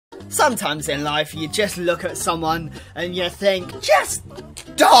Sometimes in life you just look at someone and you think, just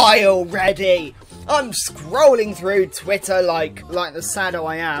die already. I'm scrolling through Twitter like the saddo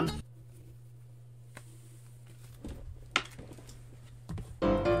I am.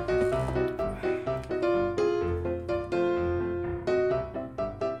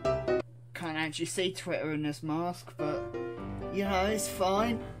 Can't actually see Twitter in this mask, but you know, it's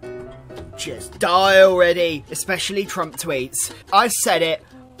fine. Just die already, especially Trump tweets. I said it,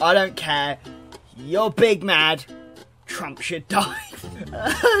 I don't care. You're big mad. Trump should die.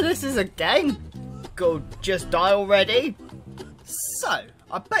 This is a game called Just Die Already. So,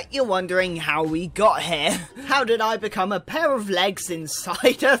 I bet you're wondering how we got here. How did I become a pair of legs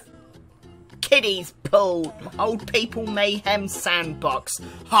inside a kiddie's pool? Old people mayhem sandbox.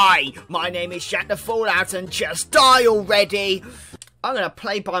 Hi, my name is Jackthefallout and just die already. I'm gonna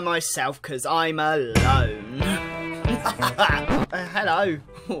play by myself because I'm alone. Hello.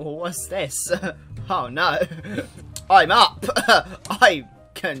 What's this? Oh no. I'm up. I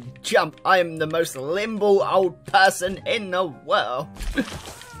can jump. I am the most limble old person in the world.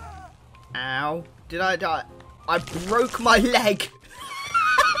 Ow. Did I die? I broke my leg.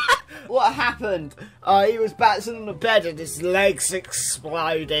 What happened? He was bouncing on the bed and his legs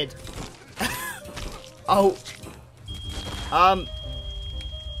exploded. Oh.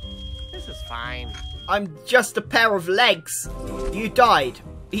 This is fine. I'm just a pair of legs. You died.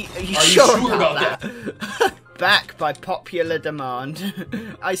 Are you sure about that? Back by popular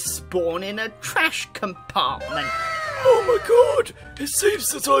demand. I spawn in a trash compartment. Oh my god! It seems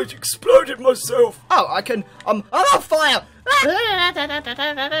that I've exploded myself. Oh, I can. I'm on fire!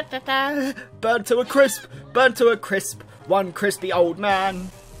 Burn to a crisp! Burn to a crisp! One crispy old man.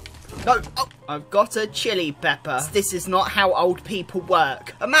 No, oh, I've got a chili pepper. This is not how old people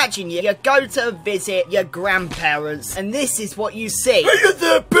work. Imagine you go to visit your grandparents and this is what you see. Hey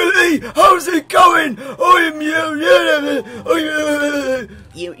there, Billy! How's it going? I'm you.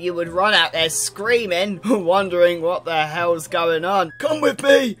 You would run out there screaming, wondering what the hell's going on. Come with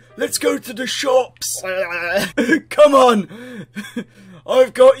me. Let's go to the shops. Come on.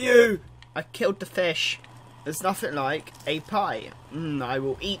 I've got you. I killed the fish. There's nothing like a pie. I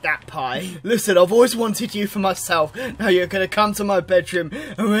will eat that pie. Listen, I've always wanted you for myself. Now you're gonna come to my bedroom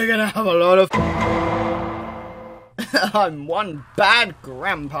and we're gonna have a lot of... I'm one bad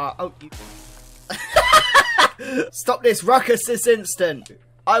grandpa. Oh, you... Stop this ruckus this instant.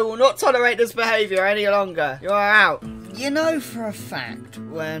 I will not tolerate this behaviour any longer. You're out. You know for a fact,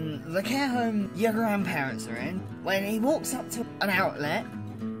 when the care home your grandparents are in, when he walks up to an outlet,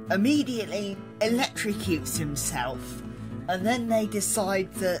 immediately electrocutes himself, and then they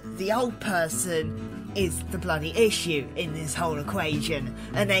decide that the old person is the bloody issue in this whole equation,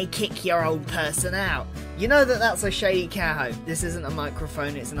 and they kick your old person out. You know that that's a shady care home. This isn't a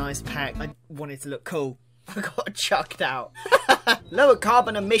microphone, it's an ice pack. I wanted to look cool. I got chucked out. Lower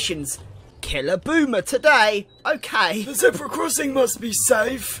carbon emissions. Killer boomer today. Okay. The zebra crossing must be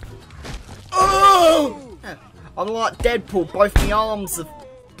safe. Oh! I'm like Deadpool, both my arms are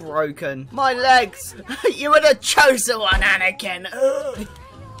broken. My legs! You were the chosen one, Anakin!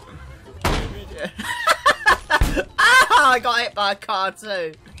 I got hit by a car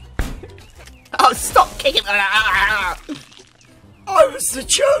too. Oh, stop kicking! I was the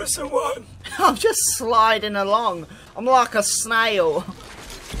chosen one! I'm just sliding along. I'm like a snail.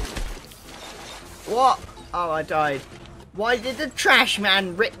 What? Oh, I died. Why did the trash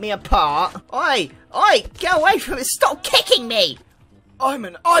man rip me apart? Oi! Oi! Get away from it! Stop kicking me! I'm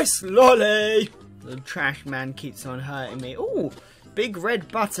an ice lolly! The trash man keeps on hurting me. Ooh, big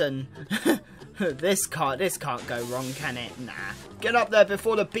red button. This can't go wrong, can it? Nah. Get up there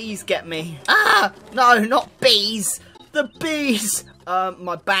before the bees get me. Ah! No, not bees! The bees!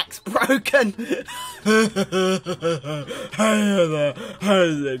 My back's broken. Hey there,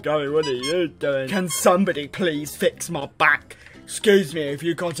 how's it going? What are you doing? Can somebody please fix my back? Excuse me, if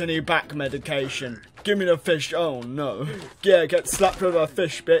you got any back medication. Give me the fish. Oh no. Yeah, get slapped with a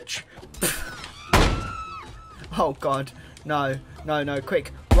fish, bitch. Oh god. No,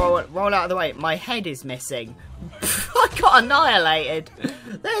 quick. Roll out of the way. My head is missing. I got annihilated.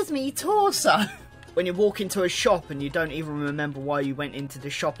 There's me torso. When you walk into a shop and you don't even remember why you went into the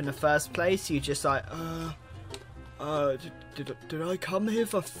shop in the first place, you're just like, did I come here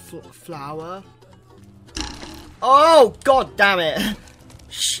for flour? Oh, god damn it.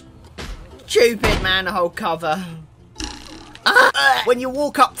 Stupid manhole cover. When you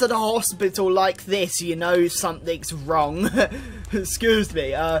walk up to the hospital like this, you know something's wrong. Excuse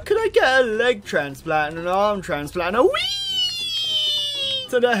me, could I get a leg transplant and an arm transplant and a wee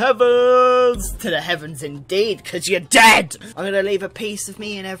To the heavens! To the heavens indeed, because you're dead! I'm gonna leave a piece of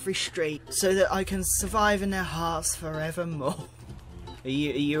me in every street so that I can survive in their hearts forevermore. Are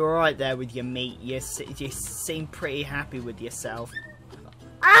you alright there with your meat? You seem pretty happy with yourself.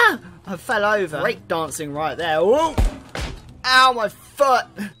 Ah! I fell over. Break dancing right there. Ooh. Ow, my foot!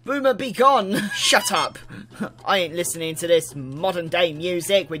 Boomer, be gone! Shut up! I ain't listening to this modern day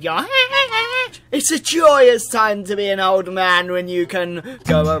music with your... It's a joyous time to be an old man when you can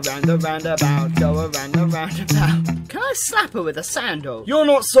go around the roundabout, go around the roundabout. Can I slap her with a sandal? You're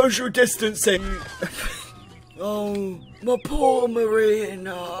not social distancing. Oh, my poor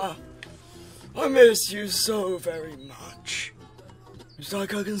Marina. I miss you so very much. It's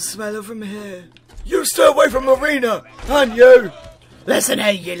like I can smell her from here. You stay away from Marina, and you! Listen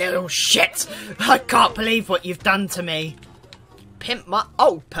here, you little shit! I can't believe what you've done to me. Pimp my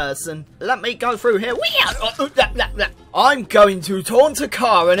old person. Let me go through here. I'm going to taunt a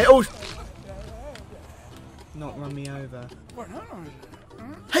car and it'll... not run me over.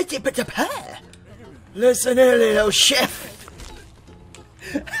 Hey, but the pair! Listen here, little chef.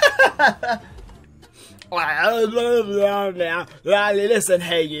 Listen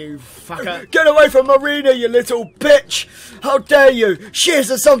here, you fucker. Get away from Marina, you little bitch! How dare you!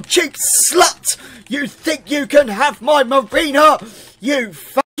 She's some cheap slut! You think you can have my Marina? You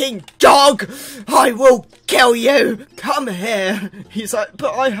fucking dog! I will kill you! Come here! He's like,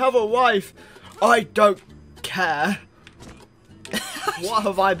 but I have a wife. I don't care. What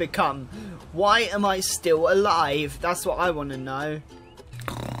have I become? Why am I still alive? That's what I want to know.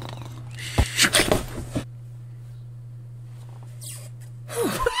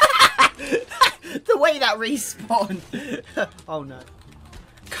 The way that respawned. Oh no.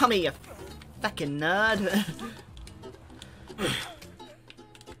 Come here, you fucking nerd.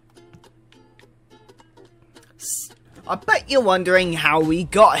 I bet you're wondering how we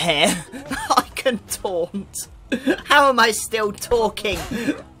got here. I can taunt. How am I still talking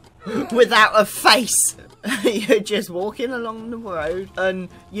without a face? You're just walking along the road and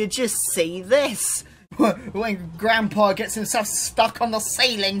you just see this. When Grandpa gets himself stuck on the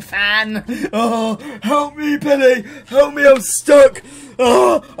ceiling fan. Oh, help me, Billy! Help me, I'm stuck!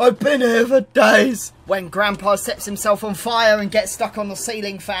 Oh, I've been here for days! When Grandpa sets himself on fire and gets stuck on the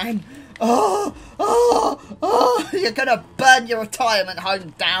ceiling fan. You're gonna burn your retirement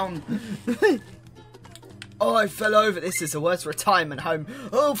home down. Oh, I fell over. This is the worst retirement home.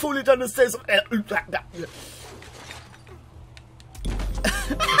 Oh, falling down the stairs.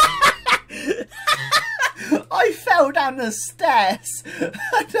 I fell down the stairs.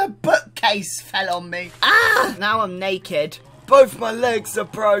 The bookcase fell on me. Ah! Now I'm naked. Both my legs are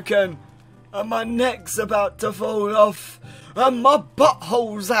broken. And my neck's about to fall off. And my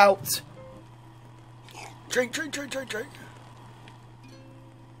butthole's out. Drink, drink, drink, drink, drink.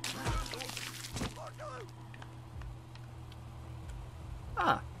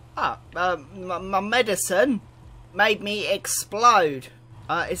 My medicine made me explode.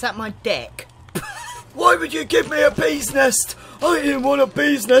 Is that my dick? Why would you give me a bee's nest? I didn't want a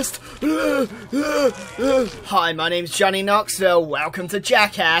bee's nest. Hi, my name's Johnny Knoxville. Welcome to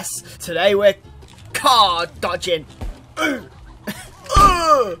Jackass. Today we're car dodging.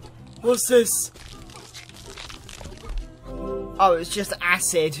 What's this? Oh, it's just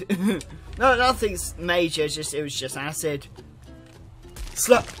acid. No, nothing's major. It was just acid.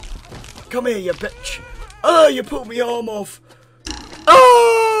 Slap! Come here, you bitch! Oh, you pulled my arm off!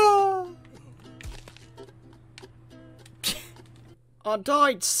 Oh! I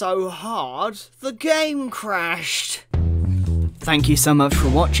died so hard, the game crashed. Thank you so much for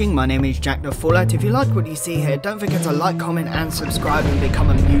watching. My name is Jackthefallout. If you like what you see here, don't forget to like, comment and subscribe and become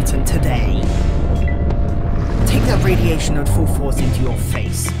a mutant today. Take that radiation at full force into your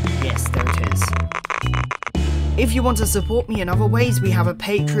face. Yes, there it is. If you want to support me in other ways, we have a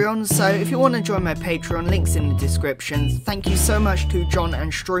Patreon, so if you want to join my Patreon, links in the description. Thank you so much to John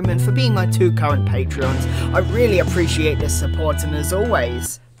and Struman for being my two current Patrons. I really appreciate the support, and as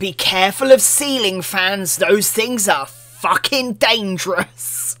always, be careful of ceiling fans. Those things are fucking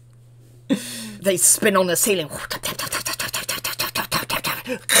dangerous. They spin on the ceiling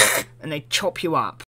and they chop you up.